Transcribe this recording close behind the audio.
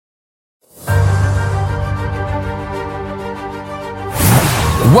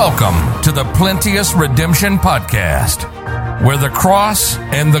Welcome to the Plenteous Redemption Podcast, where the cross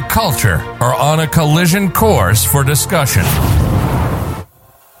and the culture are on a collision course for discussion.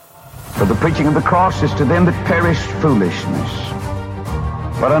 For the preaching of the cross is to them that perish foolishness,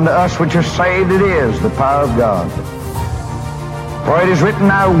 but unto us which are saved it is the power of God. For it is written,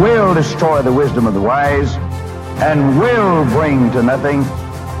 I will destroy the wisdom of the wise, and will bring to nothing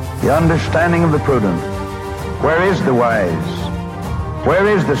the understanding of the prudent. Where is the wise? Where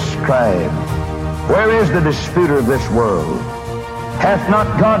is the scribe? Where is the disputer of this world? Hath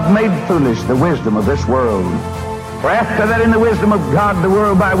not God made foolish the wisdom of this world? For after that in the wisdom of God, the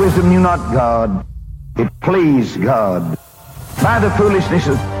world by wisdom knew not God. It pleased God by the foolishness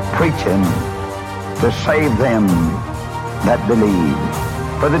of preaching to save them that believe.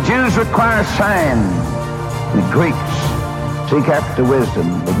 For the Jews require a sign, and the Greeks seek after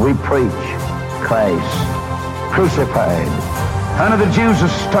wisdom, but we preach Christ crucified. Unto the Jews a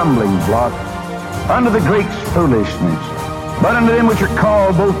stumbling block, unto the Greeks foolishness, but unto them which are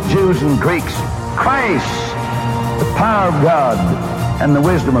called, both Jews and Greeks, Christ, the power of God and the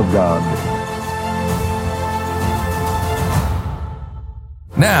wisdom of God.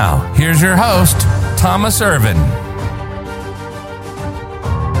 Now, here's your host, Thomas Irvin.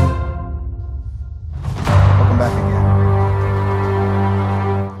 Welcome back again.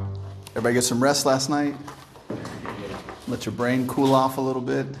 Everybody get some rest last night? Let your brain cool off a little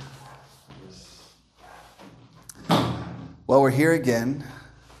bit. Well, we're here again,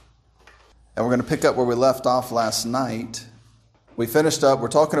 and we're going to pick up where we left off last night. We finished up, we're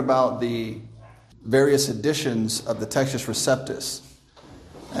talking about the various editions of the Textus Receptus.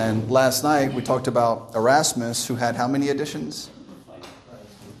 And last night we talked about Erasmus, who had how many editions?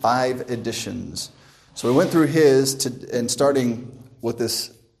 5 editions. So we went through his, and starting with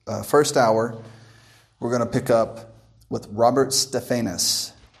this first hour, we're going to pick up with Robert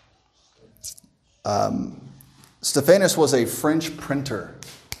Stephanus. Stephanus was a French printer,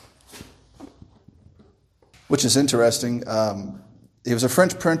 which is interesting. He was a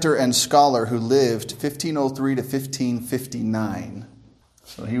French printer and scholar who lived 1503 to 1559.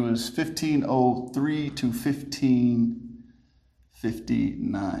 So he was 1503 to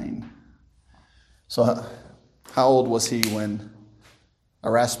 1559. So how old was he when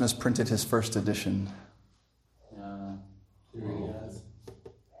Erasmus printed his first edition?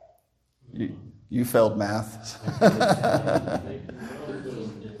 You failed math.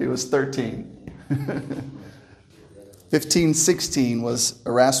 He was 13. 1516 was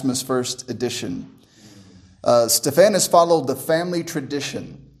Erasmus' first edition. Stephanus followed the family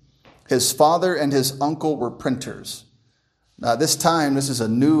tradition. His father and his uncle were printers. Now, this time, this is a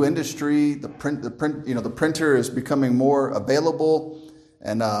new industry. The printer is becoming more available,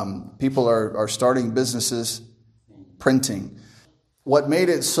 and people are starting businesses printing. What made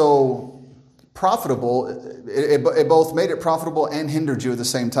it so profitable, it both made it profitable and hindered you at the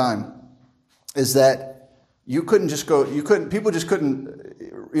same time, is that people just couldn't,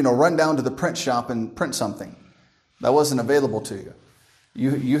 run down to the print shop and print something. That wasn't available to you.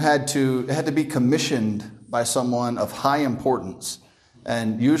 It had to be commissioned by someone of high importance.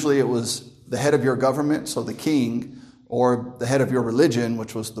 And usually it was the head of your government, so the king, or the head of your religion,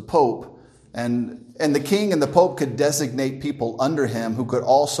 which was the Pope. And the king and the Pope could designate people under him who could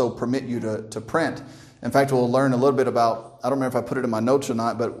also permit you to print. In fact, we'll learn a little bit about, I don't remember if I put it in my notes or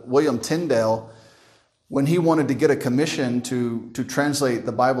not, but William Tyndale, when he wanted to get a commission to translate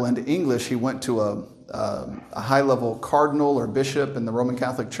the Bible into English, he went to a high-level cardinal or bishop in the Roman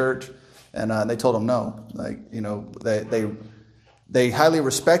Catholic Church, and they told him no. They highly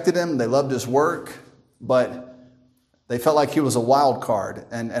respected him, they loved his work, but they felt like he was a wild card.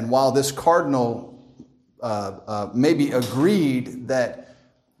 And while this cardinal maybe agreed that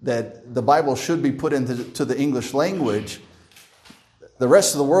the Bible should be put into the English language, the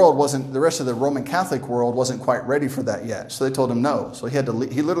rest of the Roman Catholic world wasn't quite ready for that yet. So they told him no. So he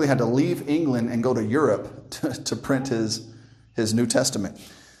literally had to leave England and go to Europe to print his New Testament.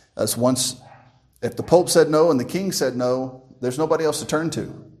 If the Pope said no and the king said no, there's nobody else to turn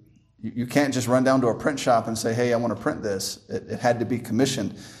to. You can't just run down to a print shop and say, hey, I want to print this. It had to be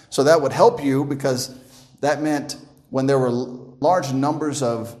commissioned. So that would help you, because that meant when there were large numbers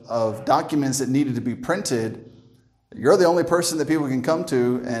of documents that needed to be printed, you're the only person that people can come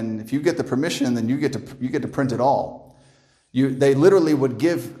to, and if you get the permission, then you get to print it all. They literally would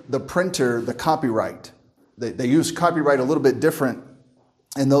give the printer the copyright. They use copyright a little bit different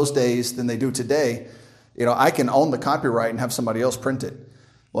in those days than they do today. I can own the copyright and have somebody else print it.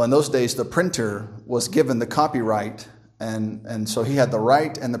 Well, in those days, the printer was given the copyright, And so he had the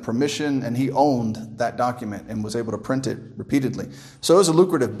right and the permission, and he owned that document and was able to print it repeatedly. So it was a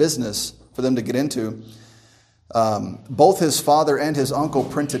lucrative business for them to get into. Both his father and his uncle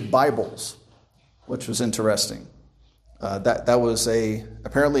printed Bibles, which was interesting. That was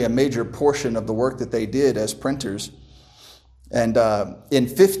apparently a major portion of the work that they did as printers. And in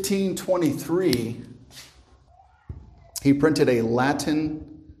 1523, he printed a Latin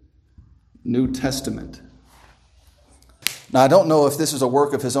New Testament. Now, I don't know if this is a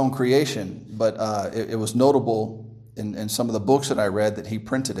work of his own creation, but it was notable in some of the books that I read that he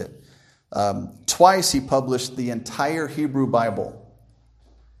printed it. Twice he published the entire Hebrew Bible.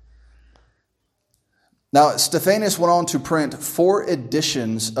 Now, Stephanus went on to print 4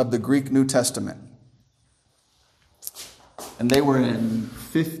 editions of the Greek New Testament. And they were in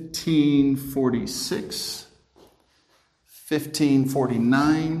 1546,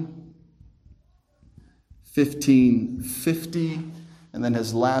 1549, 1550, and then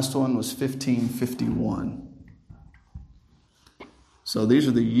his last one was 1551. So these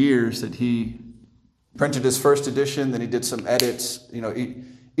are the years that he printed his first edition, then he did some edits. You know,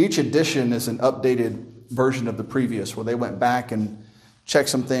 each edition is an updated version of the previous, where they went back and checked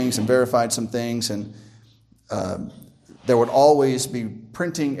some things and verified some things, and there would always be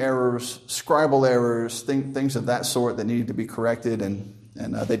printing errors, scribal errors, things of that sort that needed to be corrected, and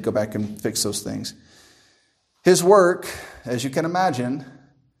they'd go back and fix those things. His work, as you can imagine,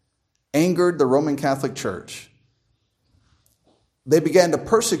 angered the Roman Catholic Church. They began to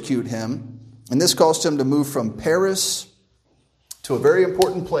persecute him, and this caused him to move from Paris to a very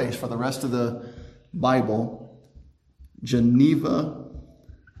important place for the rest of the Bible, Geneva,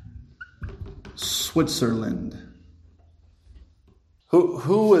 Switzerland.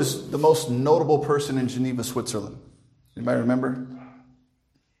 Who was the most notable person in Geneva, Switzerland? Anybody remember?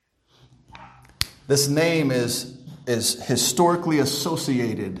 This name is historically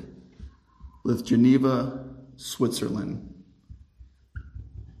associated with Geneva, Switzerland.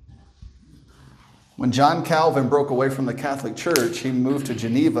 When John Calvin broke away from the Catholic Church, he moved to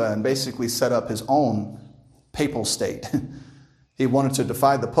Geneva and basically set up his own papal state. He wanted to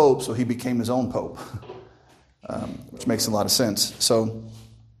defy the Pope, so he became his own Pope, which makes a lot of sense. So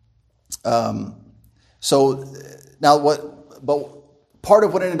now but part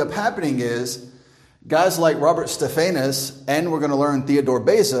of what ended up happening is guys like Robert Stephanus, and we're going to learn Theodore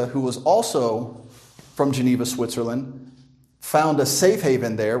Beza, who was also from Geneva, Switzerland, found a safe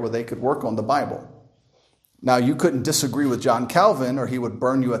haven there where they could work on the Bible. Now, you couldn't disagree with John Calvin, or he would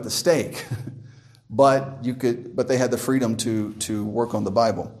burn you at the stake. But they had the freedom to work on the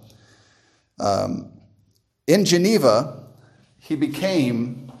Bible. In Geneva, he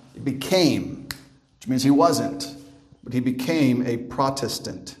became, which means he wasn't, but he became a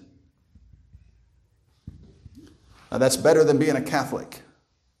Protestant. Now, that's better than being a Catholic.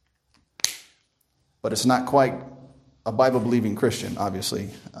 But it's not quite a Bible-believing Christian,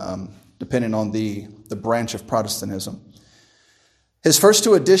 obviously, depending on the branch of Protestantism. His first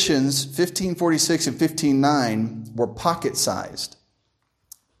 2 editions, 1546 and 1509, were pocket-sized.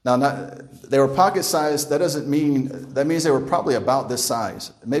 Now, they were pocket-sized. That means they were probably about this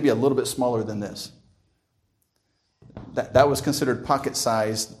size, maybe a little bit smaller than this. That was considered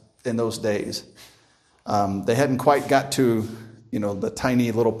pocket-sized in those days. They hadn't quite got to, the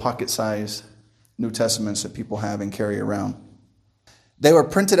tiny little pocket-sized New Testaments that people have and carry around. They were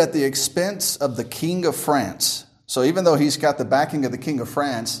printed at the expense of the King of France. So even though he's got the backing of the King of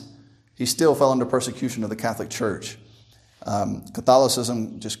France, he still fell under persecution of the Catholic Church.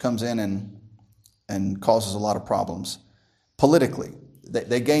 Catholicism just comes in and causes a lot of problems. Politically,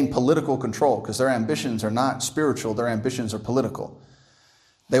 they gain political control because their ambitions are not spiritual, their ambitions are political.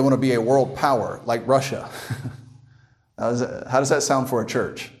 They want to be a world power like Russia. How does that sound for a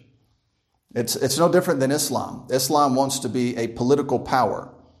church? It's no different than Islam. Islam wants to be a political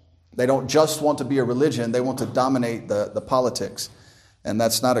power. They don't just want to be a religion, they want to dominate the politics. And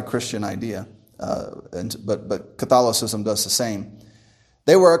that's not a Christian idea. But Catholicism does the same.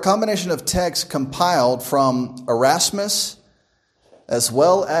 They were a combination of texts compiled from Erasmus as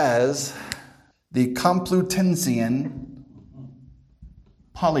well as the Complutensian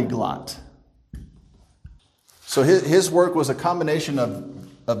polyglot. So his work was a combination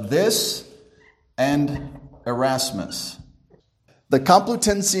of this and Erasmus. The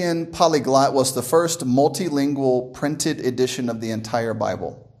Complutensian polyglot was the first multilingual printed edition of the entire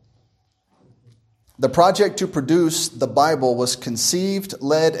Bible. The project to produce the Bible was conceived,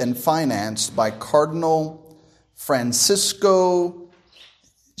 led, and financed by Cardinal Francisco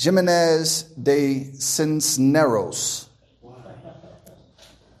Jimenez de Cisneros.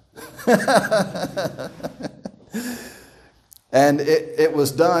 And it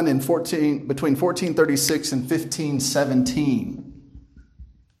was done between 1436 and 1517.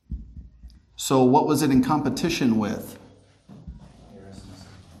 So what was it in competition with?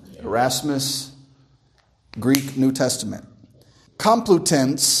 Erasmus, Greek New Testament.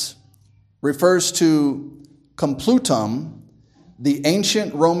 Complutense refers to Complutum, the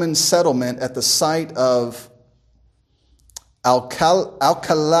ancient Roman settlement at the site of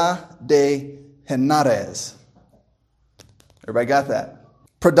Alcalá de Henares. Everybody got that?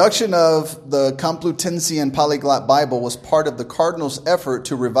 Production of the Complutensian Polyglot Bible was part of the Cardinals' effort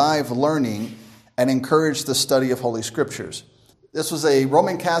to revive learning and encourage the study of Holy Scriptures. This was a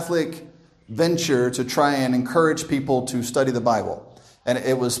Roman Catholic venture to try and encourage people to study the Bible. And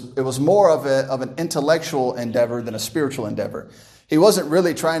it was more of an intellectual endeavor than a spiritual endeavor. He wasn't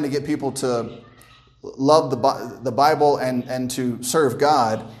really trying to get people to love the Bible and to serve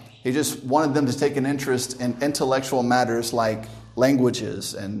God. He just wanted them to take an interest in intellectual matters like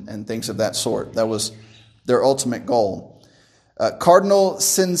languages and things of that sort. That was their ultimate goal. Cardinal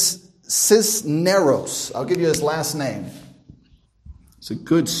Cisneros, I'll give you his last name. It's a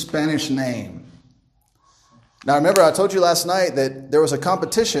good Spanish name. Now remember, I told you last night that there was a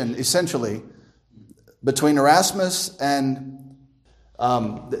competition, essentially, between Erasmus and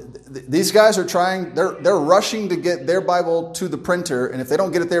these guys are trying, they're rushing to get their Bible to the printer, and if they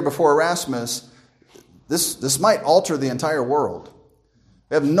don't get it there before Erasmus, this might alter the entire world.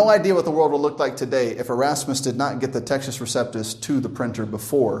 We have no idea what the world will look like today if Erasmus did not get the Textus Receptus to the printer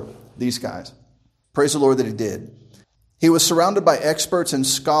before these guys. Praise the Lord that he did. He was surrounded by experts and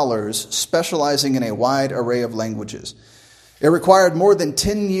scholars specializing in a wide array of languages. It required more than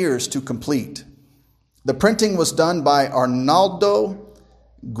 10 years to complete. The printing was done by Arnaldo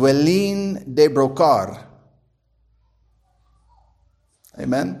Guellin de Brocar.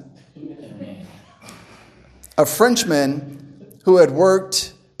 Amen? A Frenchman who had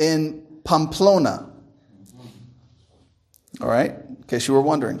worked in Pamplona. All right, in case you were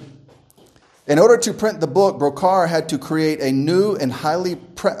wondering. In order to print the book, Brocar had to create a new and highly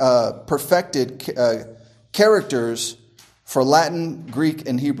perfected characters for Latin, Greek,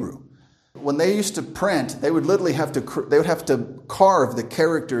 and Hebrew. When they used to print, they would literally have to carve the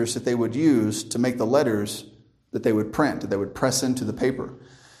characters that they would use to make the letters that they would print, that they would press into the paper.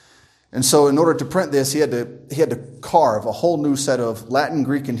 And so in order to print this, he had to carve a whole new set of Latin,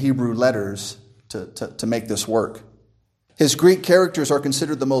 Greek, and Hebrew letters to make this work. His Greek characters are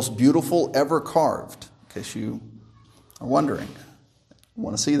considered the most beautiful ever carved, in case you are wondering. You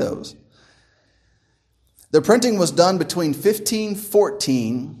want to see those. The printing was done between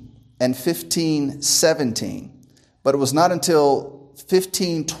 1514 and 1517, but it was not until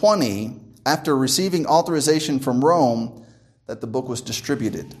 1520, after receiving authorization from Rome, that the book was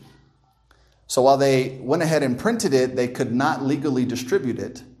distributed. So while they went ahead and printed it, they could not legally distribute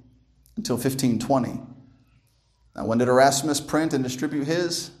it until 1520. Now, when did Erasmus print and distribute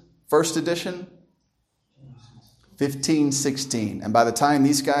his first edition? 1516. And by the time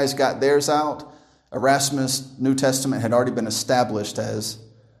these guys got theirs out, Erasmus' New Testament had already been established as,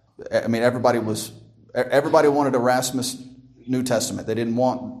 everybody wanted Erasmus' New Testament. They didn't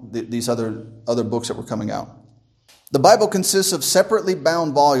want these other books that were coming out. The Bible consists of separately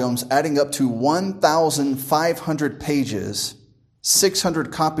bound volumes adding up to 1,500 pages.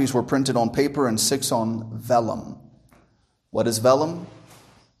 600 copies were printed on paper and 6 on vellum. What is vellum?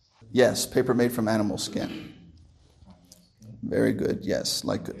 Yes, paper made from animal skin. Very good, yes,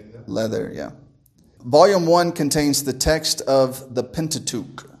 like leather, yeah. Volume 1 contains the text of the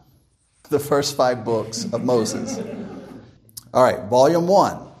Pentateuch, the first 5 books of Moses. All right, Volume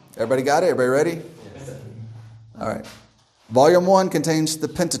 1. Everybody got it? Everybody ready? All right. Volume 1 contains the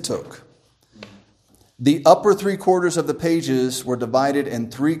Pentateuch. The upper 3/4 of the pages were divided in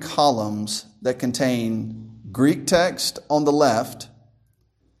 3 columns that contain Greek text on the left,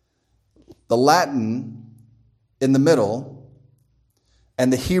 the Latin in the middle,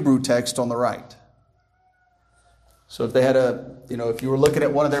 and the Hebrew text on the right. So if they had if you were looking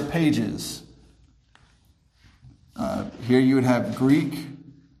at one of their pages, here you would have Greek,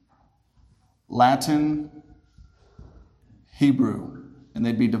 Latin, Hebrew, and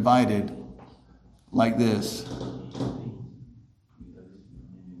they'd be divided like this.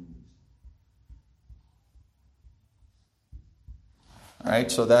 All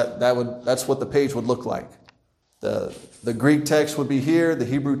right, so that's what the page would look like. The Greek text would be here, the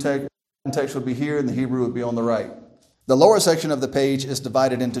Hebrew text would be here, and the Hebrew would be on the right. The lower section of the page is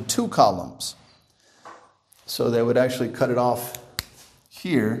divided into 2 columns. So they would actually cut it off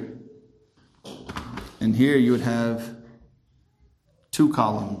here, and here you would have 2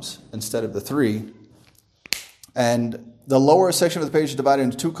 columns instead of the 3. And The lower section of the page is divided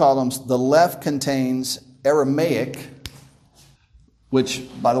into two columns. The left contains Aramaic, which,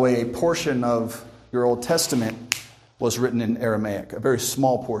 by the way, a portion of your Old Testament was written in Aramaic, a very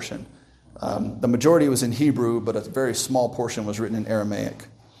small portion. The majority was in Hebrew, but a very small portion was written in Aramaic.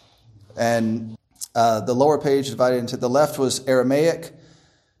 And the lower page divided into the left was Aramaic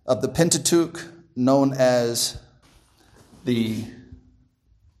of the Pentateuch, known as the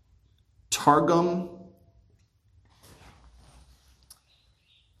Targum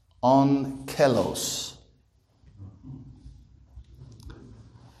Onkelos.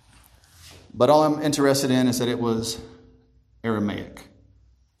 But all I'm interested in is that it was Aramaic.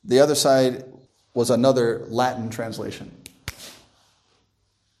 The other side was another Latin translation.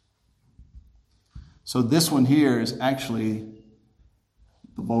 So this one here is actually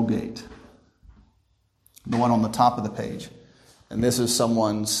the Vulgate, the one on the top of the page. And this is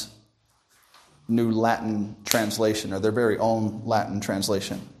someone's new Latin translation, or their very own Latin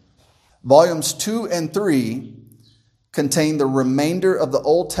translation. Volumes 2 and 3 contain the remainder of the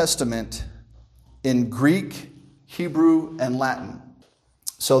Old Testament in Greek, Hebrew, and Latin.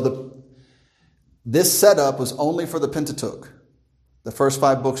 So this setup was only for the Pentateuch, the first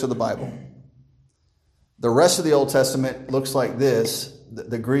 5 books of the Bible. The rest of the Old Testament looks like this,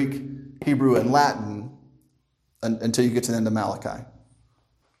 the Greek, Hebrew, and Latin, until you get to the end of Malachi.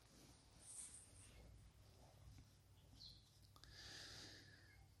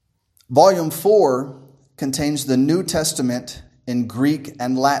 Volume 4 contains the New Testament in Greek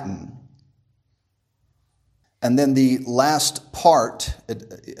and Latin. And then the last part,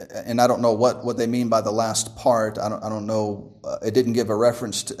 and I don't know what they mean by the last part. I don't know. It didn't give a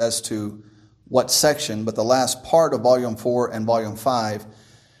reference as to what section, but the last part of Volume 4 and Volume 5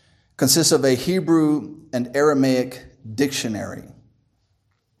 consists of a Hebrew and Aramaic dictionary.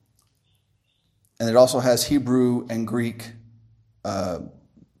 And it also has Hebrew and Greek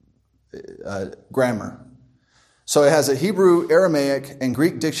grammar. So it has a Hebrew, Aramaic, and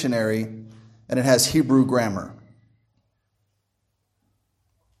Greek dictionary, and it has Hebrew grammar.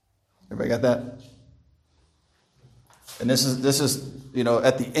 Everybody got that? And this is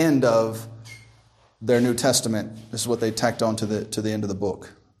at the end of their New Testament. This is what they tacked on to the end of the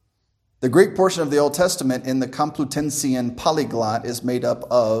book. The Greek portion of the Old Testament in the Complutensian polyglot is made up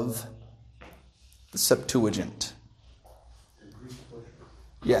of the Septuagint.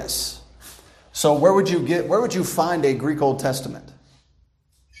 Yes. So where would you find a Greek Old Testament?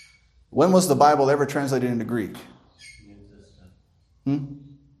 When was the Bible ever translated into Greek?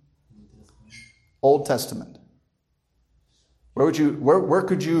 Old Testament. Where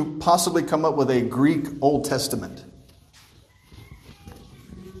could you possibly come up with a Greek Old Testament?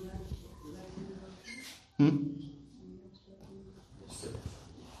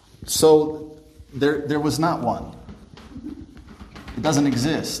 So there was not one. It doesn't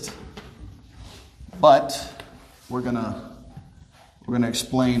exist. But we're gonna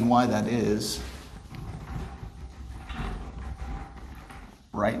explain why that is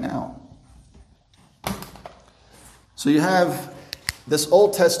right now. So you have this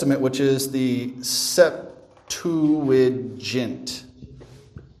Old Testament, which is the Septuagint.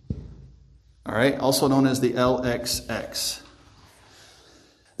 All right, also known as the LXX.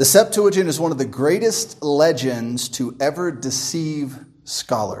 The Septuagint is one of the greatest legends to ever deceive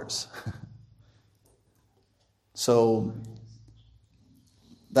scholars. So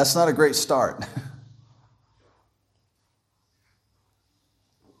that's not a great start.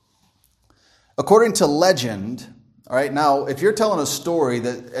 According to legend, all right, now if you're telling a story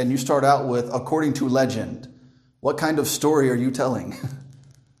and you start out with according to legend, what kind of story are you telling?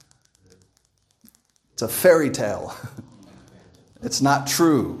 It's a fairy tale. It's not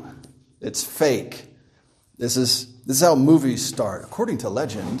true. It's fake. This is how movies start. According to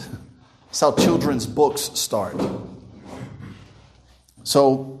legend, it's how children's books start.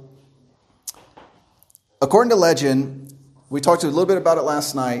 So, according to legend, we talked a little bit about it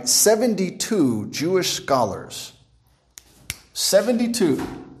last night, 72 Jewish scholars. 72.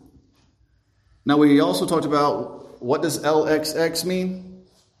 Now, we also talked about, what does LXX mean?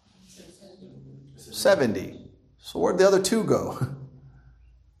 70. So where'd the other 2 go?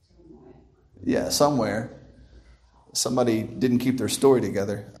 Yeah, somewhere. Somebody didn't keep their story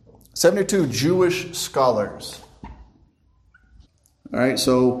together. 72 Jewish scholars. All right,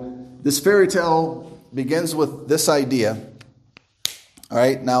 so this fairy tale begins with this idea. All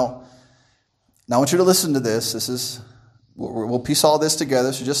right, now I want you to listen to this. We'll piece all this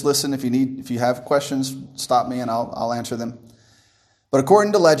together. So just listen. If you have questions, stop me and I'll answer them. But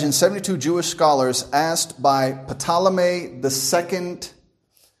according to legend, 72 Jewish scholars asked by Ptolemy II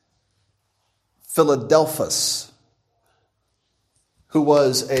Philadelphus. who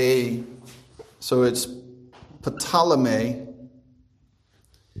was it's Ptolemy,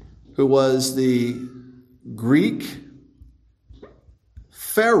 who was the Greek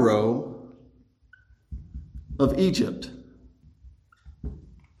Pharaoh of Egypt.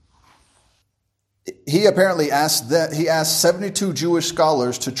 He apparently asked 72 Jewish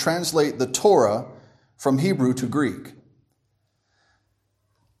scholars to translate the Torah from Hebrew to Greek.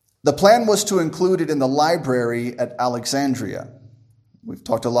 The plan was to include it in the library at Alexandria. We've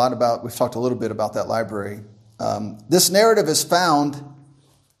talked a little bit about that library. This narrative is found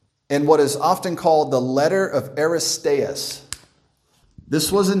in what is often called the letter of Aristeas.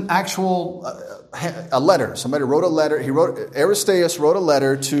 This was an actual a letter. Somebody wrote a letter. Aristeas wrote a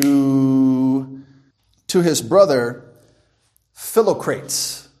letter to his brother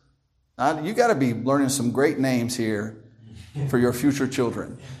Philocrates. Now, you got to be learning some great names here for your future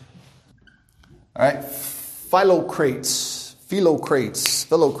children. All right, Philocrates,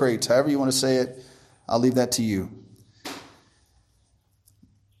 however you want to say it, I'll leave that to you.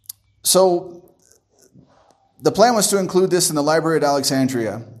 So the plan was to include this in the library at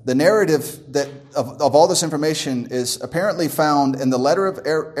Alexandria. The narrative of all this information is apparently found in the letter of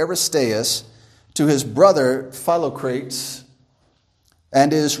Aristeas to his brother Philocrates,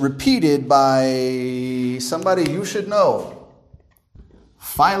 and is repeated by somebody you should know,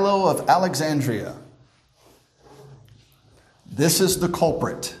 Philo of Alexandria. This is the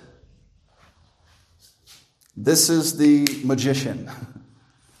culprit. This is the magician.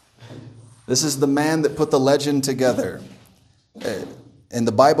 This is the man that put the legend together. In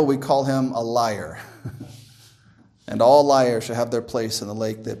the Bible, we call him a liar. And all liars shall have their place in the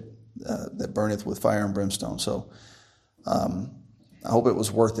lake that burneth with fire and brimstone. So I hope it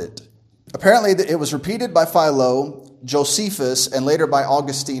was worth it. Apparently, it was repeated by Philo, Josephus, and later by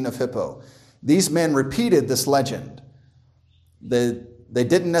Augustine of Hippo. These men repeated this legend. They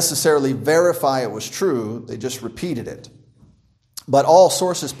didn't necessarily verify it was true. They just repeated it. But all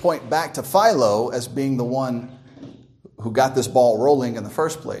sources point back to Philo as being the one who got this ball rolling in the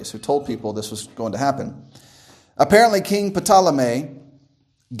first place, who told people this was going to happen. Apparently, King Ptolemy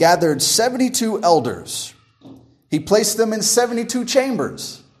gathered 72 elders. He placed them in 72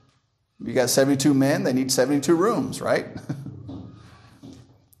 chambers. You got 72 men, they need 72 rooms, right?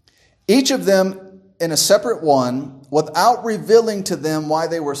 Each of them in a separate one, without revealing to them why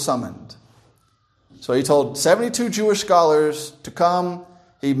they were summoned. So he told 72 Jewish scholars to come.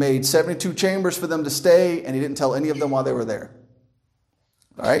 He made 72 chambers for them to stay, and he didn't tell any of them why they were there.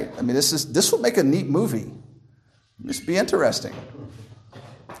 All right? I mean, this would make a neat movie. This would be interesting.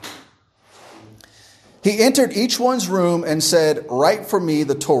 He entered each one's room and said, "Write for me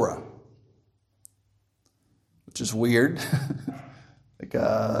the Torah." Which is weird.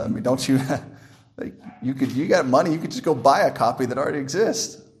 Don't you? You got money. You could just go buy a copy that already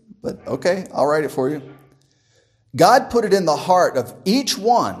exists. But okay, I'll write it for you. God put it in the heart of each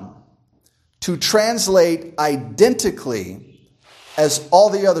one to translate identically as all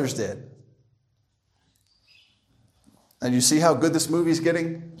the others did. And you see how good this movie is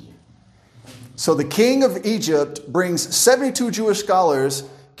getting? So the king of Egypt brings 72 Jewish scholars,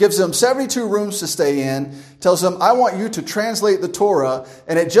 gives them 72 rooms to stay in, tells them, "I want you to translate the Torah."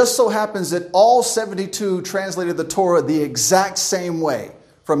 And it just so happens that all 72 translated the Torah the exact same way,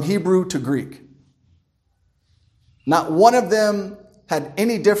 from Hebrew to Greek. Not one of them had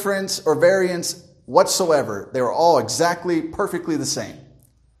any difference or variance whatsoever. They were all exactly, perfectly the same.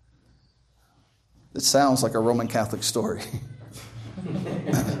 It sounds like a Roman Catholic story.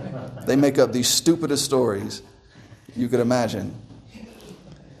 They make up the stupidest stories you could imagine.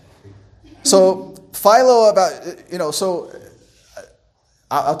 So Philo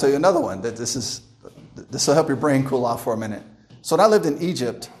I'll tell you another one that this will help your brain cool off for a minute. So when I lived in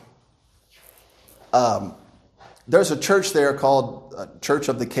Egypt, there's a church there called Church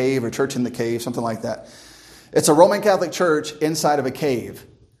of the Cave or Church in the Cave, something like that. It's a Roman Catholic church inside of a cave.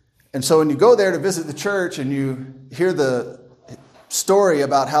 And so when you go there to visit the church and you hear the story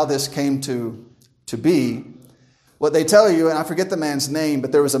about how this came to be, what they tell you, and I forget the man's name,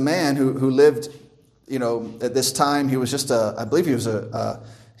 but there was a man who lived, at this time. He was just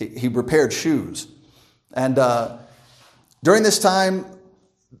he repaired shoes. And during this time,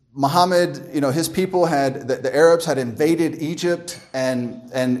 Muhammad, his people the Arabs had invaded Egypt, and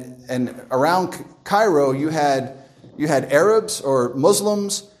around Cairo you had Arabs or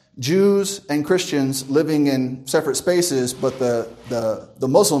Muslims, Jews, and Christians living in separate spaces, but the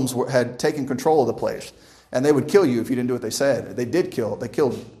Muslims had taken control of the place, and they would kill you if you didn't do what they said. They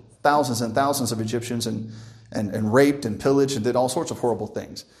killed thousands and thousands of Egyptians and raped and pillaged and did all sorts of horrible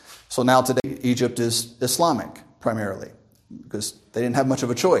things. So now today Egypt is Islamic primarily. because they didn't have much of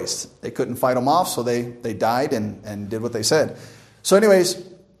a choice. They couldn't fight them off, so they died and did what they said. So anyways,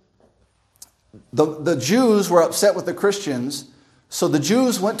 the Jews were upset with the Christians, so the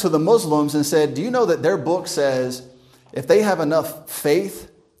Jews went to the Muslims and said, do you know that their book says if they have enough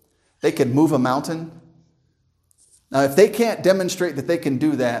faith, they could move a mountain? Now, if they can't demonstrate that they can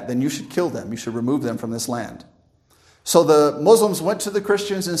do that, then you should kill them. You should remove them from this land. So the Muslims went to the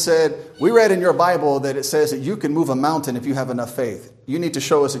Christians and said, we read in your Bible that it says that you can move a mountain if you have enough faith. You need to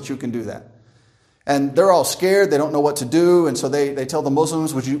show us that you can do that. And they're all scared. They don't know what to do. And so they tell the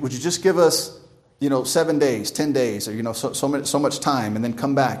Muslims, would you just give us, 7 days, 10 days, or, so much time, and then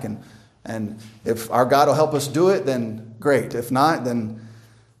come back. And if our God will help us do it, then great. If not, then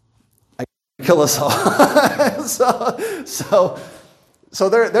kill us all. So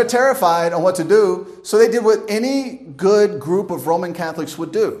they're terrified on what to do. So they did what any good group of Roman Catholics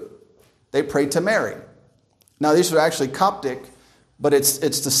would do. They prayed to Mary. Now these are actually Coptic, but it's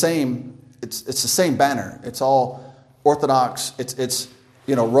the same. It's the same banner. It's all Orthodox. It's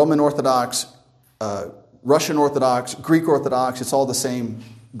Roman Orthodox, Russian Orthodox, Greek Orthodox. It's all the same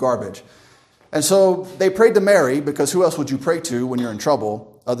garbage. And so they prayed to Mary, because who else would you pray to when you're in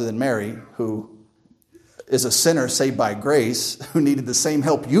trouble other than Mary, who is a sinner saved by grace, who needed the same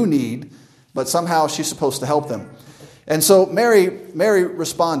help you need, but somehow she's supposed to help them. And so Mary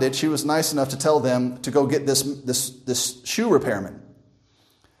responded. She was nice enough to tell them to go get this shoe repairman.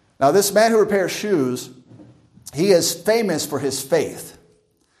 Now, this man who repairs shoes, he is famous for his faith.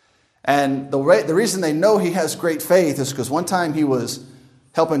 And the reason they know he has great faith is because one time he was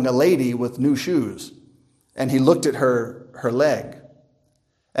helping a lady with new shoes, and he looked at her leg.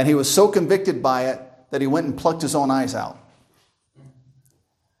 And he was so convicted by it that he went and plucked his own eyes out.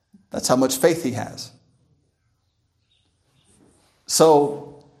 That's how much faith he has.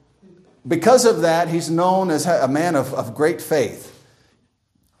 So, because of that, he's known as a man of great faith.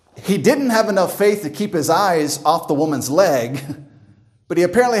 He didn't have enough faith to keep his eyes off the woman's leg, but he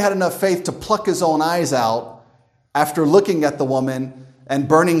apparently had enough faith to pluck his own eyes out after looking at the woman and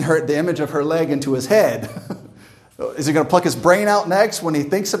burning the image of her leg into his head. Is he going to pluck his brain out next when he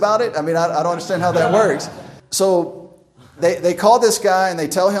thinks about it? I mean, I don't understand how that works. So they call this guy and they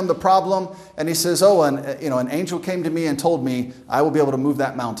tell him the problem, and he says, an angel came to me and told me I will be able to move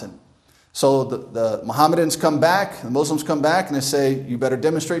that mountain. So the Mohammedans come back, the Muslims come back, and they say, you better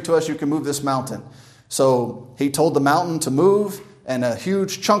demonstrate to us you can move this mountain. So he told the mountain to move, and a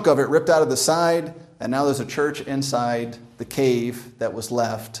huge chunk of it ripped out of the side, and now there's a church inside the cave that was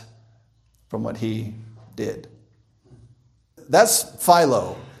left from what he did. That's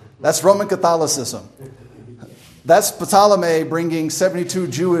Philo. That's Roman Catholicism. That's Ptolemy bringing 72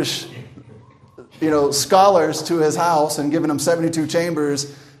 Jewish, scholars to his house and giving them 72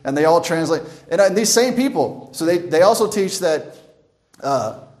 chambers, and they all translate. And these same people, so they also teach that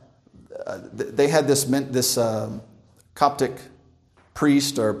they had this Coptic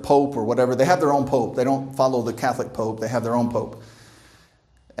priest or pope or whatever. They have their own pope. They don't follow the Catholic pope. They have their own pope.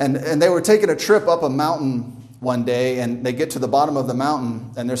 And they were taking a trip up a mountain one day, and they get to the bottom of the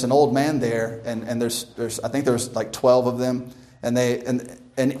mountain, and there's an old man there, and there's I think there's like 12 of them, and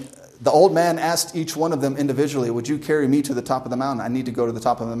the old man asked each one of them individually, would you carry me to the top of the mountain? I need to go to the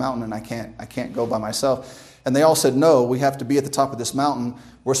top of the mountain, and I can't go by myself. And they all said, no, we have to be at the top of this mountain.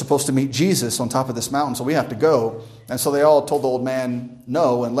 We're supposed to meet Jesus on top of this mountain, so we have to go. And so they all told the old man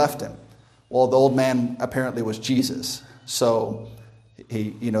no and left him. Well, the old man apparently was Jesus. So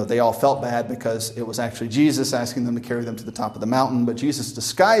they all felt bad because it was actually Jesus asking them to carry them to the top of the mountain, but Jesus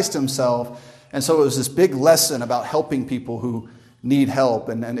disguised himself. And so it was this big lesson about helping people who need help.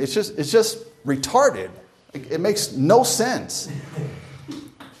 And it's just retarded. It makes no sense.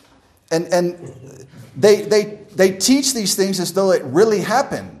 And they teach these things as though it really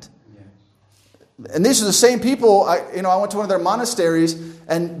happened. And these are the same people. I went to one of their monasteries,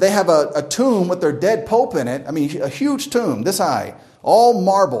 and they have a tomb with their dead pope in it. I mean, a huge tomb, this high, all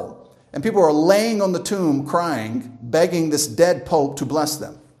marble. And people are laying on the tomb crying, begging this dead pope to bless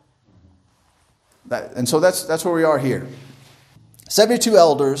them. And so that's where we are here. 72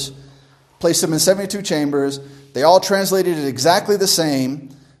 elders, placed them in 72 chambers. They all translated it exactly the same.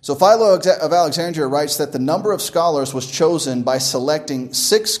 So Philo of Alexandria writes that the number of scholars was chosen by selecting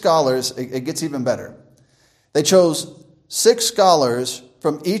 6 scholars. It gets even better. They chose 6 scholars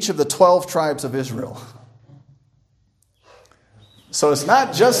from each of the 12 tribes of Israel. So it's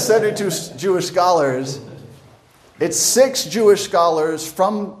not just 72 Jewish scholars. It's 6 Jewish scholars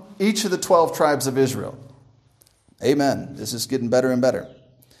from each of the 12 tribes of Israel. Amen. This is getting better and better.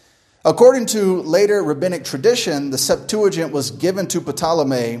 According to later rabbinic tradition, the Septuagint was given to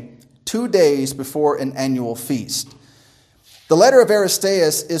Ptolemy 2 days before an annual feast. The letter of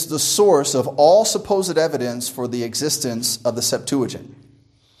Aristeas is the source of all supposed evidence for the existence of the Septuagint.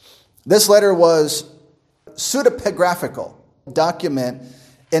 This letter was pseudepigraphical document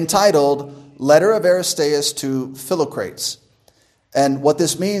entitled Letter of Aristeas to Philocrates. And what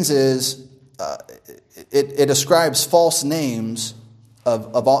this means is it ascribes false names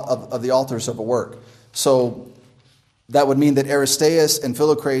of the authors of a work. So that would mean that Aristeas and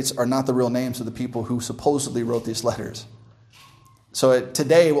Philocrates are not the real names of the people who supposedly wrote these letters. So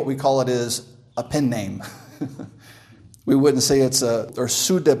today what we call it is a pen name. We wouldn't say it's a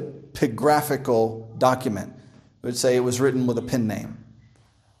pseudepigraphical document. We would say it was written with a pen name.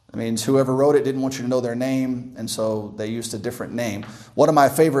 That means whoever wrote it didn't want you to know their name, and so they used a different name. One of my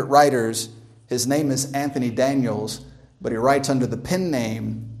favorite writers, his name is Anthony Daniels, but he writes under the pen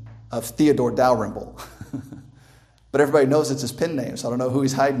name of Theodore Dalrymple. But everybody knows it's his pen name, so I don't know who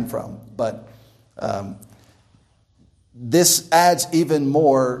he's hiding from. But this adds even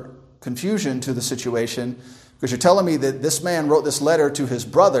more confusion to the situation, because you're telling me that this man wrote this letter to his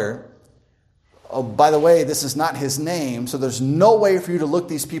brother. Oh, by the way, this is not his name, so there's no way for you to look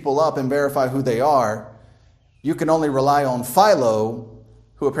these people up and verify who they are. You can only rely on Philo,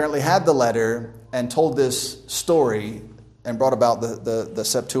 who apparently had the letter and told this story and brought about the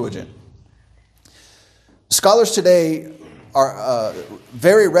Septuagint. Scholars today are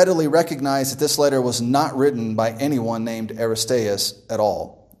very readily recognize that this letter was not written by anyone named Aristeas at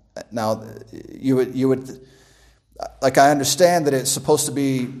all. Now, you would like, I understand that it's supposed to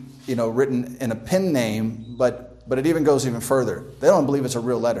be, written in a pen name, but it even goes even further. They don't believe it's a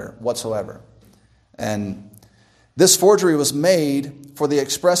real letter whatsoever. And this forgery was made for the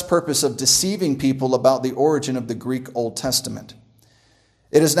express purpose of deceiving people about the origin of the Greek Old Testament.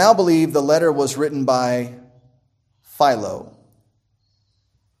 It is now believed the letter was written by Philo.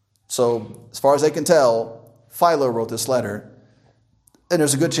 So, as far as they can tell, Philo wrote this letter, and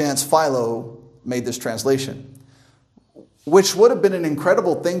there's a good chance Philo made this translation, which would have been an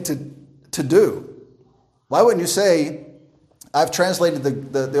incredible thing to do. Why wouldn't you say, I've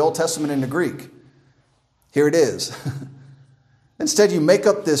translated the Old Testament into Greek. Here it is. Instead, you make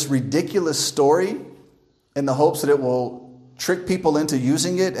up this ridiculous story in the hopes that it will trick people into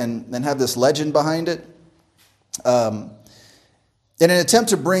using it and have this legend behind it. In an attempt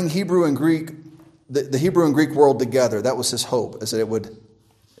to bring Hebrew and Greek, the Hebrew and Greek world together, that was his hope, is that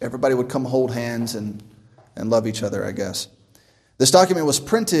everybody would come hold hands and love each other, I guess. This document was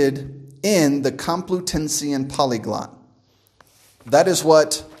printed in the Complutensian polyglot. That is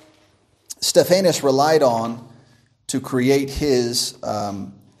what Stephanus relied on to create his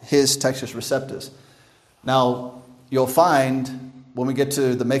Textus Receptus. Now, you'll find when we get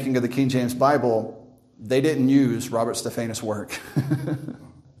to the making of the King James Bible, they didn't use Robert Stephanus' work.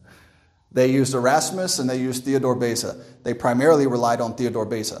 They used Erasmus and they used Theodore Beza. They primarily relied on Theodore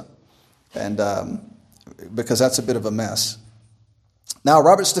Beza, and because that's a bit of a mess. Now,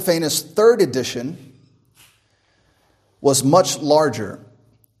 Robert Stephanus' third edition was much larger.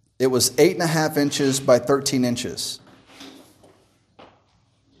 It was 8.5 inches by 13 inches.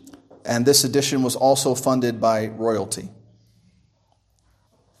 And this edition was also funded by royalty.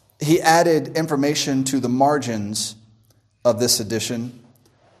 He added information to the margins of this edition.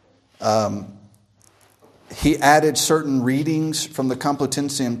 He added certain readings from the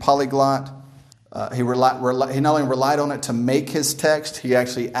Complutensian polyglot. He not only relied on it to make his text, he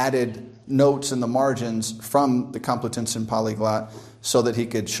actually added notes in the margins from the Complutensian polyglot so that he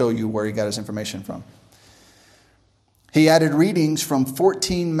could show you where he got his information from. He added readings from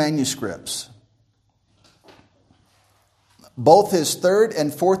 14 manuscripts. Both his third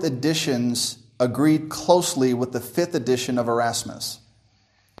and fourth editions agreed closely with the fifth edition of Erasmus.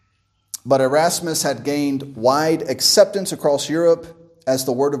 But Erasmus had gained wide acceptance across Europe as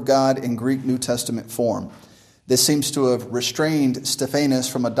the Word of God in Greek New Testament form. This seems to have restrained Stephanus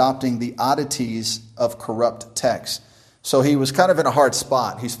from adopting the oddities of corrupt texts. So he was kind of in a hard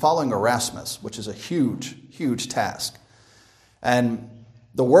spot. He's following Erasmus, which is a huge, huge task. And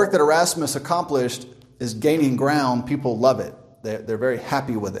the work that Erasmus accomplished is gaining ground. People love it. They're very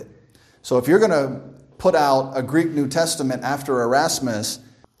happy with it. So if you're going to put out a Greek New Testament after Erasmus,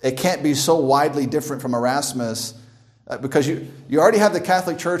 it can't be so widely different from Erasmus because you already have the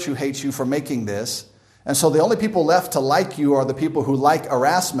Catholic Church who hates you for making this. And so the only people left to like you are the people who like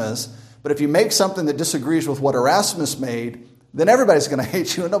Erasmus. But if you make something that disagrees with what Erasmus made, then everybody's going to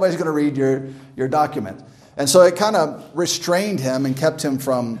hate you and nobody's going to read your document. And so it kind of restrained him and kept him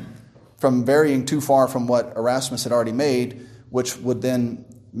from varying too far from what Erasmus had already made, which would then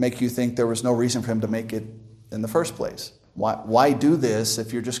make you think there was no reason for him to make it in the first place. Why do this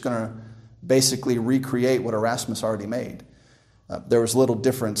if you're just going to basically recreate what Erasmus already made? there was little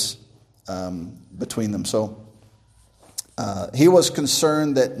difference between them. So he was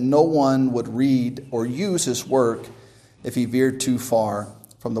concerned that no one would read or use his work if he veered too far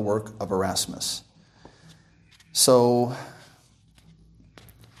from the work of Erasmus. So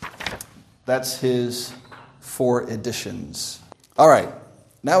that's his 4 editions. All right,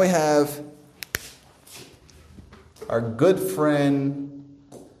 now we have our good friend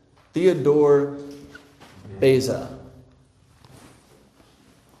Theodore Beza.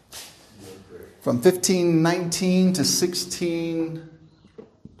 From 1519 to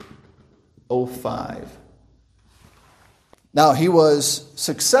 1605. Now, he was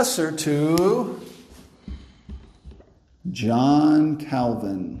successor to John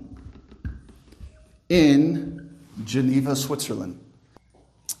Calvin in Geneva, Switzerland.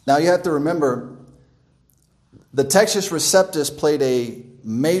 Now, you have to remember, the Textus Receptus played a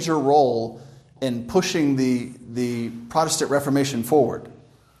major role in pushing the Protestant Reformation forward.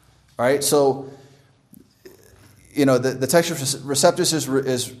 All right, so, the Textus Receptus is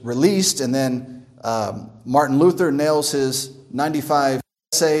released, and then Martin Luther nails his 95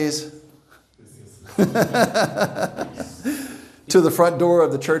 essays to the front door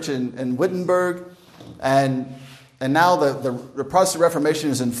of the church in Wittenberg, and now the Protestant Reformation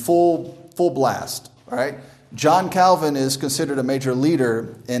is in full blast. All right, John Calvin is considered a major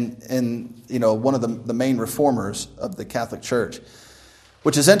leader in one of the main reformers of the Catholic Church.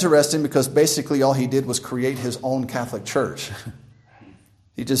 Which is interesting because basically all he did was create his own Catholic Church.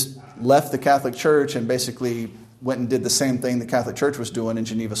 He just left the Catholic Church and basically went and did the same thing the Catholic Church was doing in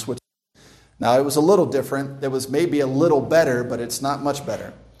Geneva, Switzerland. Now, it was a little different. It was maybe a little better, but it's not much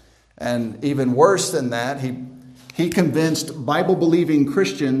better. And even worse than that, he convinced Bible-believing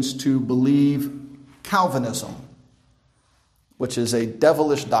Christians to believe Calvinism, which is a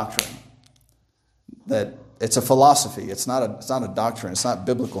devilish doctrine. That it's a philosophy. It's not a doctrine. It's not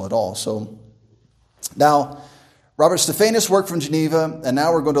biblical at all. So now, Robert Stephanus worked from Geneva, and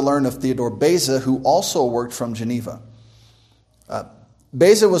now we're going to learn of Theodore Beza, who also worked from Geneva.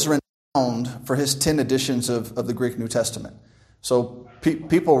 Beza was renowned for his 10 editions of the Greek New Testament. So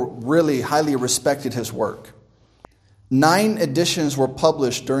people really highly respected his work. 9 editions were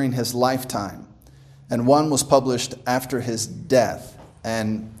published during his lifetime, and 1 was published after his death.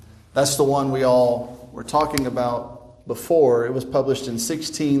 And that's the one we all were talking about before. It was published in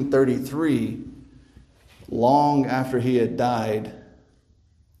 1633, long after he had died.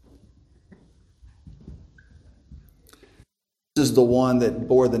 This is the one that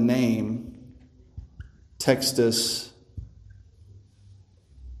bore the name Textus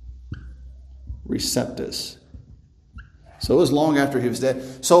Receptus. So it was long after he was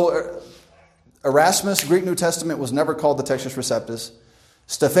dead. So Erasmus, Greek New Testament, was never called the Textus Receptus.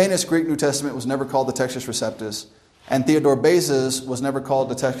 Stephanus' Greek New Testament was never called the Textus Receptus, and Theodore Beza's was never called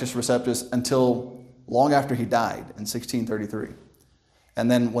the Textus Receptus until long after he died in 1633.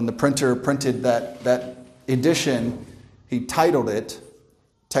 And then when the printer printed that edition, he titled it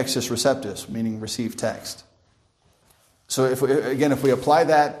Textus Receptus, meaning received text. So if we apply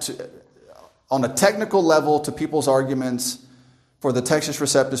that on a technical level to people's arguments for the Textus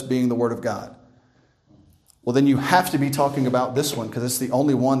Receptus being the Word of God, well, then you have to be talking about this one because it's the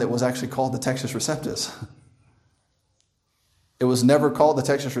only one that was actually called the Textus Receptus. It was never called the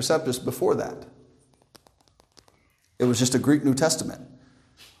Textus Receptus before that. It was just a Greek New Testament.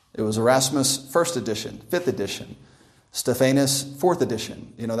 It was Erasmus' 1st edition, 5th edition, Stephanus' 4th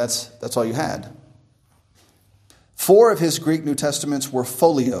edition. That's all you had. 4 of his Greek New Testaments were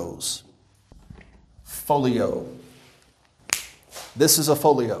folios. Folio. This is a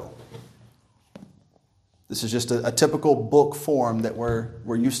folio. This is just a typical book form that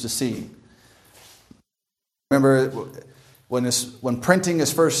we're used to seeing. Remember, when printing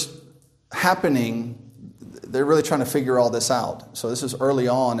is first happening, they're really trying to figure all this out. So this is early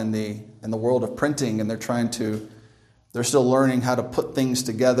on in the world of printing, and they're still learning how to put things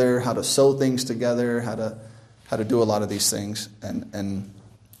together, how to sew things together, how to do a lot of these things, and then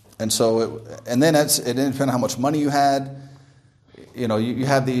it didn't depend on how much money you had. You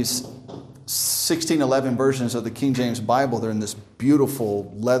have these 1611 versions of the King James Bible. They're in this beautiful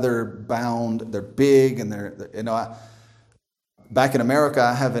leather bound. They're big, and they're back in America,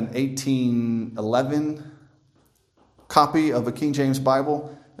 I have an 1811 copy of a King James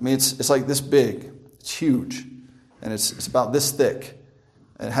Bible. I mean, it's like this big. It's huge, and it's about this thick.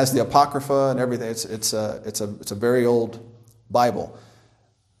 And it has the Apocrypha and everything. It's a very old Bible.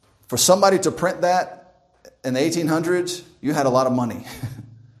 For somebody to print that in the 1800s, you had a lot of money.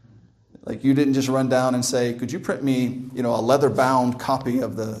 Like, you didn't just run down and say, could you print me, a leather-bound copy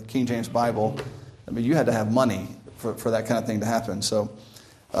of the King James Bible? I mean, you had to have money for that kind of thing to happen. So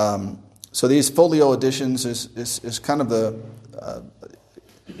these folio editions is kind of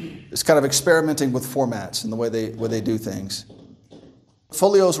it's kind of experimenting with formats and the way they do things.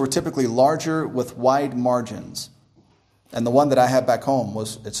 Folios were typically larger with wide margins. And the one that I have back home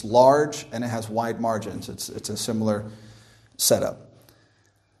it's large and it has wide margins. It's a similar setup.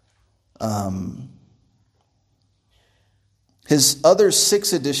 His other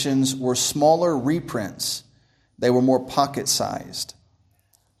 6 editions were smaller reprints. They were more pocket-sized.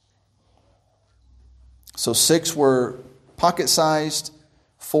 So 6 were pocket-sized,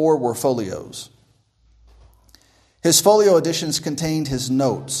 4 were folios. His folio editions contained his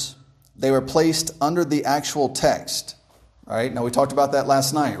notes. They were placed under the actual text. All right, now we talked about that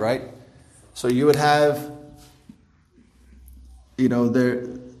last night, right? So you would have,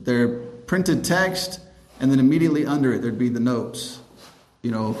 their printed text, and then immediately under it there'd be the notes,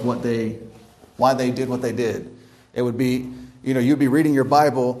 of why they did what they did. It would be, you'd be reading your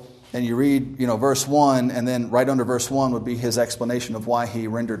Bible and you read, verse 1, and then right under verse 1 would be his explanation of why he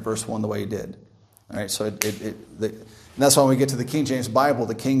rendered verse 1 the way he did. All right, so and that's why when we get to the King James Bible,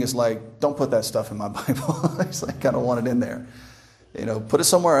 the king is like, don't put that stuff in my Bible. He's like, I don't want it in there. Put it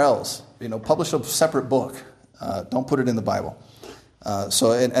somewhere else. Publish a separate book. Don't put it in the Bible.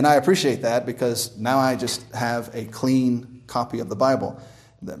 And I appreciate that because now I just have a clean copy of the Bible.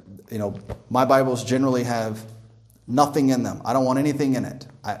 My Bibles generally have nothing in them. I don't want anything in it.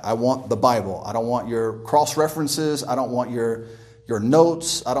 I want the Bible. I don't want your cross-references. I don't want your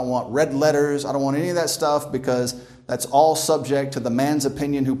notes. I don't want red letters. I don't want any of that stuff because that's all subject to the man's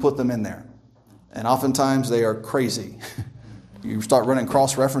opinion who put them in there. And oftentimes they are crazy. You start running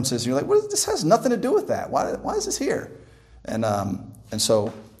cross-references and you're like, well, this has nothing to do with that. Why is this here? And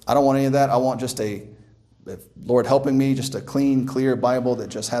so I don't want any of that. I want just Lord helping me, just a clean, clear Bible that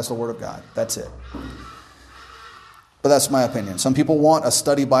just has the Word of God. That's it. But that's my opinion. Some people want a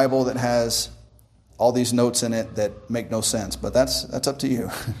study Bible that has all these notes in it that make no sense, but that's up to you.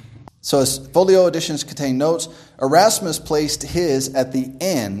 So his folio editions contain notes. Erasmus placed his at the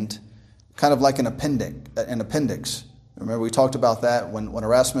end, kind of like an appendix. Remember we talked about that when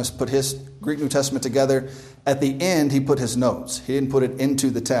Erasmus put his Greek New Testament together. At the end, he put his notes. He didn't put it into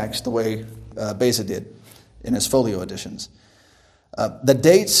the text the way Beza did in his folio editions. The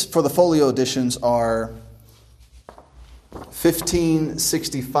dates for the folio editions are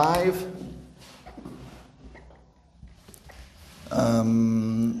 1565,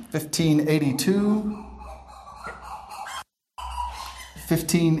 1582,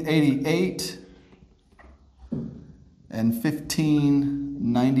 1588, and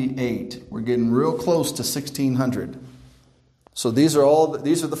 1598. We're getting real close to 1600. So these are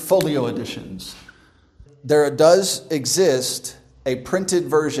the folio editions. There does exist a printed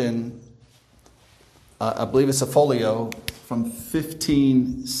version, I believe it's a folio, from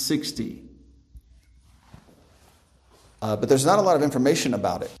 1560. But there's not a lot of information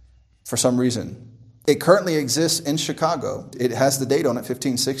about it for some reason. It currently exists in Chicago. It has the date on it,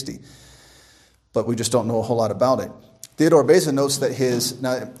 1560. But we just don't know a whole lot about it. Theodore Beza notes that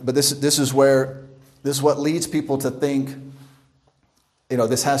this is what leads people to think,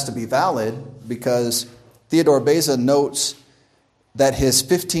 this has to be valid, because Theodore Beza notes that his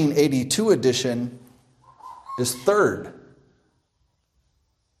 1582 edition is third.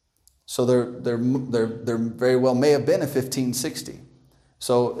 So there very well may have been a 1560.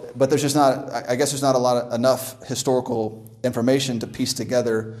 So, but there's just not. I guess there's not enough historical information to piece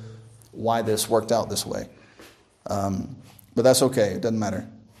together why this worked out this way. But that's okay. It doesn't matter.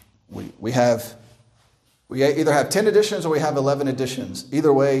 We either have 10 editions or we have 11 editions.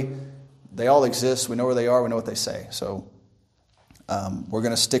 Either way, they all exist. We know where they are. We know what they say. So we're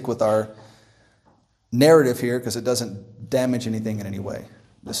going to stick with our narrative here because it doesn't damage anything in any way.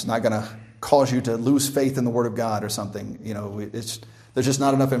 This is not going to cause you to lose faith in the Word of God or something. There's just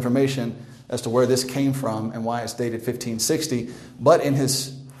not enough information as to where this came from and why it's dated 1560. But in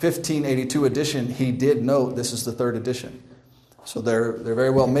his 1582 edition, he did note this is the third edition. So there very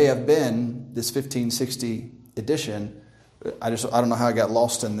well may have been this 1560 edition. I don't know how I got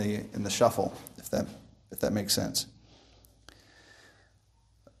lost in the shuffle, if that makes sense.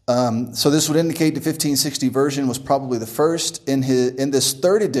 So this would indicate the 1560 version was probably the first. In this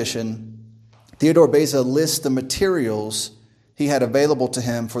third edition, Theodore Beza lists the materials he had available to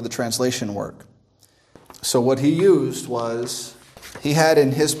him for the translation work. So what he used was, he had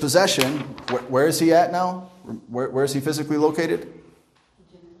in his possession, where is he at now? Where is he physically located?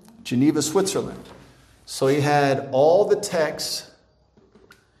 Geneva, Switzerland. So he had all the texts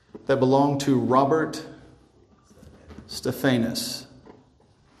that belonged to Robert Stephanus.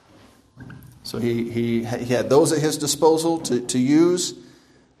 So he had those at his disposal to use.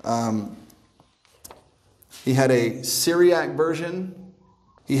 He had a Syriac version.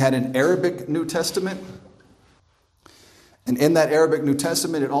 He had an Arabic New Testament. And in that Arabic New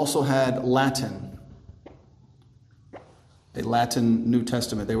Testament, it also had Latin. A Latin New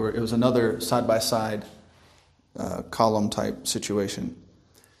Testament. It was another side-by-side column type situation.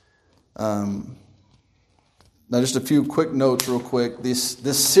 Now, just a few quick notes real quick. This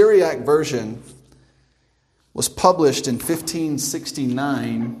Syriac version was published in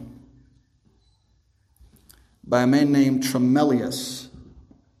 1569 by a man named Tremellius.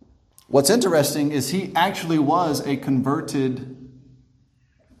 What's interesting is he actually was a converted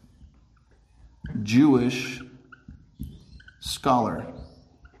Jewish scholar.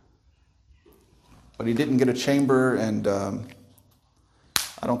 But he didn't get a chamber, and I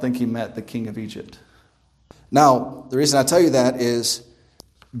don't think he met the king of Egypt. Now, the reason I tell you that is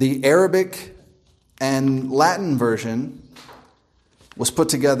the Arabic and Latin version was put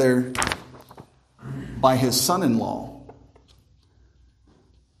together by his son-in-law,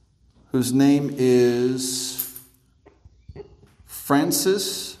 whose name is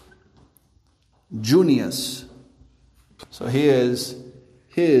Francis Junius. So he is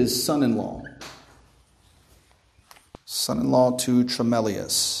his son-in-law. Son-in-law to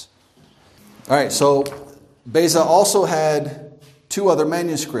Tremellius. All right, so Beza also had two other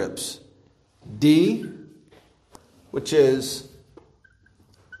manuscripts. D, which is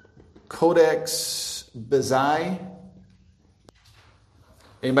Codex Bezae.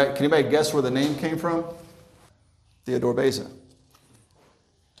 Can anybody guess where the name came from? Theodore Beza.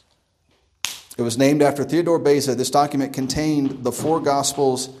 It was named after Theodore Beza. This document contained the 4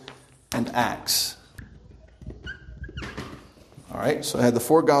 Gospels and Acts. All right, so it had the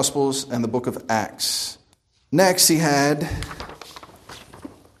 4 Gospels and the book of Acts. Next, he had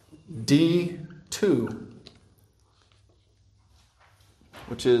D2,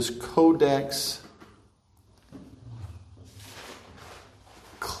 which is Codex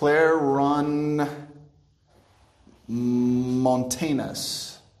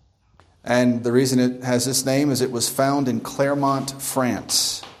Clairon-Montanus. And the reason it has this name is it was found in Clermont,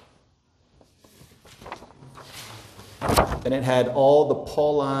 France. And it had all the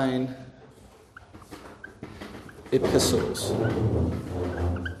Pauline epistles.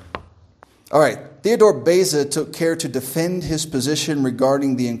 All right, Theodore Beza took care to defend his position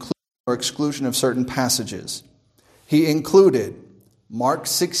regarding the inclusion or exclusion of certain passages. He included Mark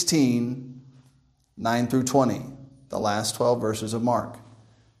 16, 9 through 20, the last 12 verses of Mark.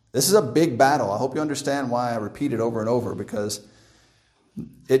 This is a big battle. I hope you understand why I repeat it over and over, because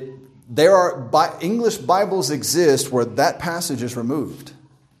English Bibles exist where that passage is removed.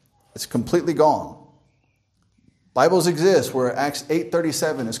 It's completely gone. Bibles exist where Acts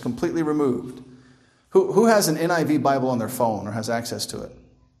 8:37 is completely removed. Who has an NIV Bible on their phone or has access to it?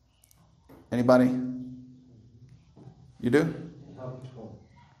 Anybody? You do?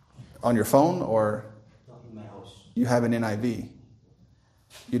 On your phone, or in my house? You have an NIV?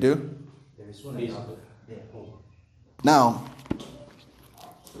 You do? There is one at home. Now,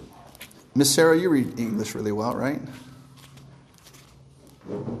 Miss Sarah, you read English really well, right?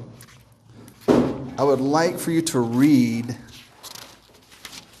 I would like for you to read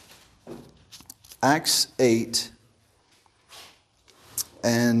Acts 8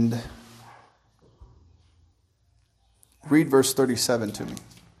 and read verse 37 to me.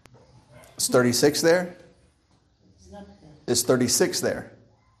 Is 36 there? It's not there. Is 36 there?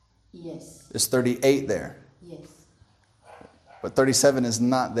 Yes. Is 38 there? Yes. But 37 is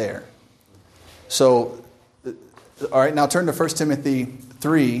not there. So, all right, now turn to 1 Timothy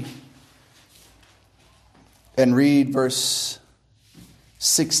 3 and read verse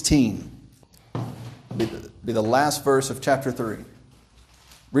 16. Be the last verse of chapter 3.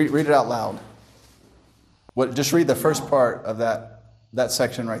 Read it out loud. Just read the first part of that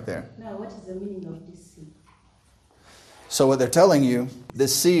section right there. Now, what is the meaning of this C? So what they're telling you,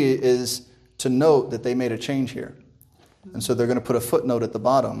 this C is to note that they made a change here. And so they're going to put a footnote at the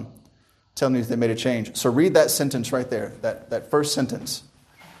bottom telling you they made a change. So read that sentence right there, that first sentence.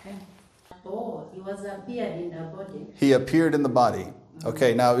 Okay. Oh, he was appeared in the body. He appeared in the body.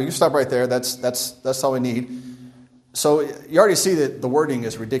 Okay, now you can stop right there. That's all we need. So you already see that the wording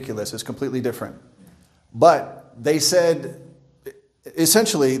is ridiculous. It's completely different. But they said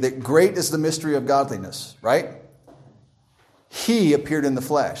essentially that great is the mystery of godliness, right? He appeared in the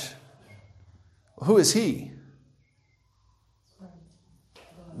flesh. Who is he?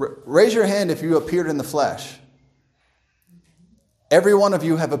 Raise your hand if you appeared in the flesh. Every one of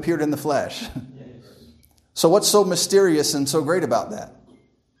you have appeared in the flesh. So what's so mysterious and so great about that?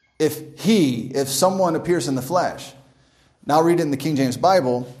 if someone appears in the flesh. Now read it in the King James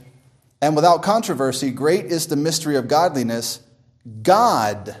Bible. And without controversy, great is the mystery of godliness.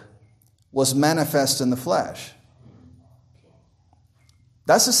 God was manifest in the flesh.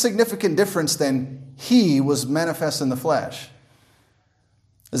 That's a significant difference than he was manifest in the flesh.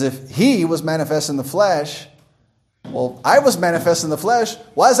 As if he was manifest in the flesh, well, I was manifest in the flesh.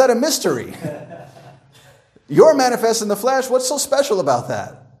 Why is that a mystery? You're manifest in the flesh. What's so special about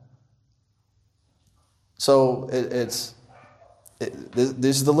that? So this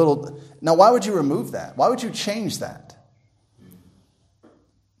is the little... Now, why would you remove that? Why would you change that?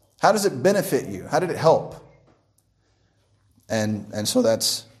 How does it benefit you? How did it help? And so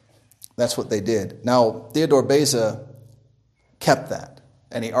that's what they did. Now, Theodore Beza kept that,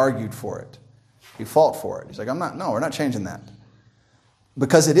 and he argued for it. He fought for it. He's like, we're not changing that.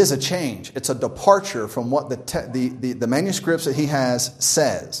 Because it is a change. It's a departure from what the manuscripts that he has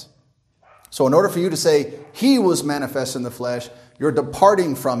says. So in order for you to say he was manifest in the flesh, you're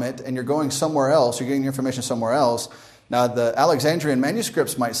departing from it and you're going somewhere else. You're getting your information somewhere else. Now, the Alexandrian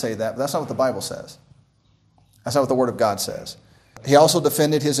manuscripts might say that, but that's not what the Bible says. That's not what the Word of God says. He also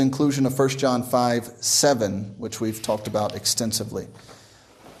defended his inclusion of 1 John 5:7, which we've talked about extensively.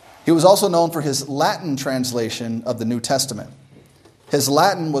 He was also known for his Latin translation of the New Testament. His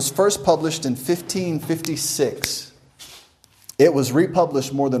Latin was first published in 1556. It was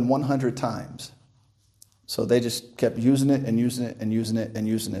republished more than 100 times. So they just kept using it and using it and using it and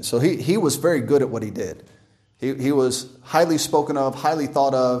using it. So he was very good at what he did. He was highly spoken of, highly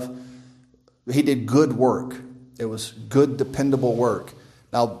thought of. He did good work. It was good, dependable work.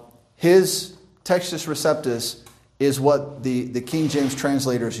 Now, his Textus Receptus is what the King James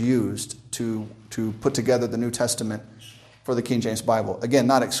translators used to put together the New Testament for the King James Bible. Again,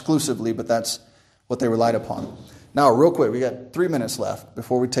 not exclusively, but that's what they relied upon. Now, real quick, we got 3 minutes left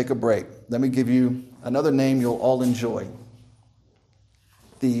before we take a break. Let me give you another name you'll all enjoy.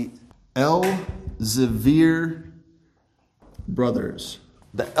 The Elzevir brothers.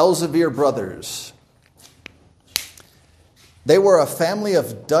 The Elzevir brothers. They were a family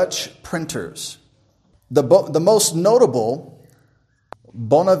of Dutch printers. The most notable,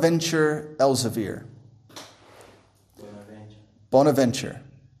 Bonaventure Elzevir. Bonaventure.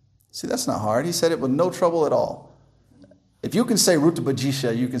 See, that's not hard. He said it with no trouble at all. If you can say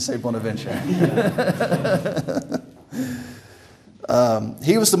Rutabagisha, you can say Bonaventure.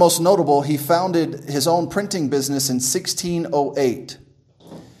 He was the most notable. He founded his own printing business in 1608.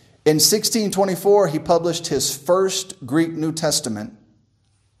 In 1624, he published his first Greek New Testament.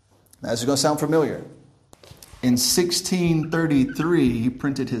 Now, this is going to sound familiar. In 1633, he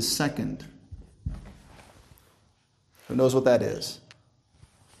printed his second. Who knows what that is?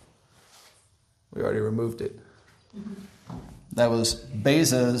 We already removed it. That was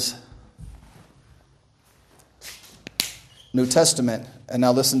Beza's New Testament. And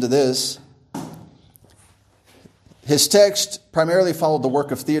now listen to this. His text primarily followed the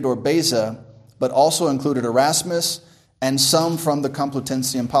work of Theodore Beza, but also included Erasmus and some from the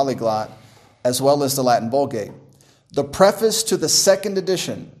Complutensian Polyglot, as well as the Latin Vulgate. The preface to the second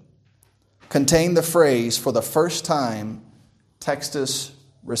edition contained the phrase, for the first time, Textus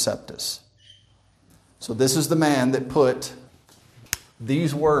Receptus. So this is the man that put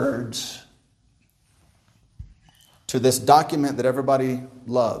these words to this document that everybody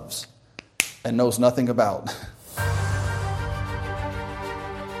loves and knows nothing about.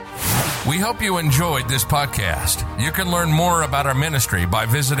 We hope you enjoyed this podcast. You can learn more about our ministry by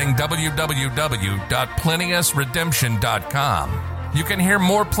visiting www.pliniusredemption.com. You can hear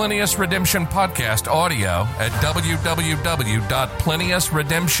more Plinius Redemption podcast audio at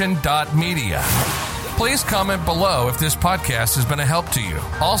www.pliniusredemption.media. Please comment below if this podcast has been a help to you.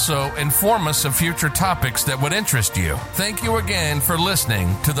 Also, inform us of future topics that would interest you. Thank you again for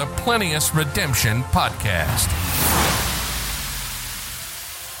listening to the Plinius Redemption podcast.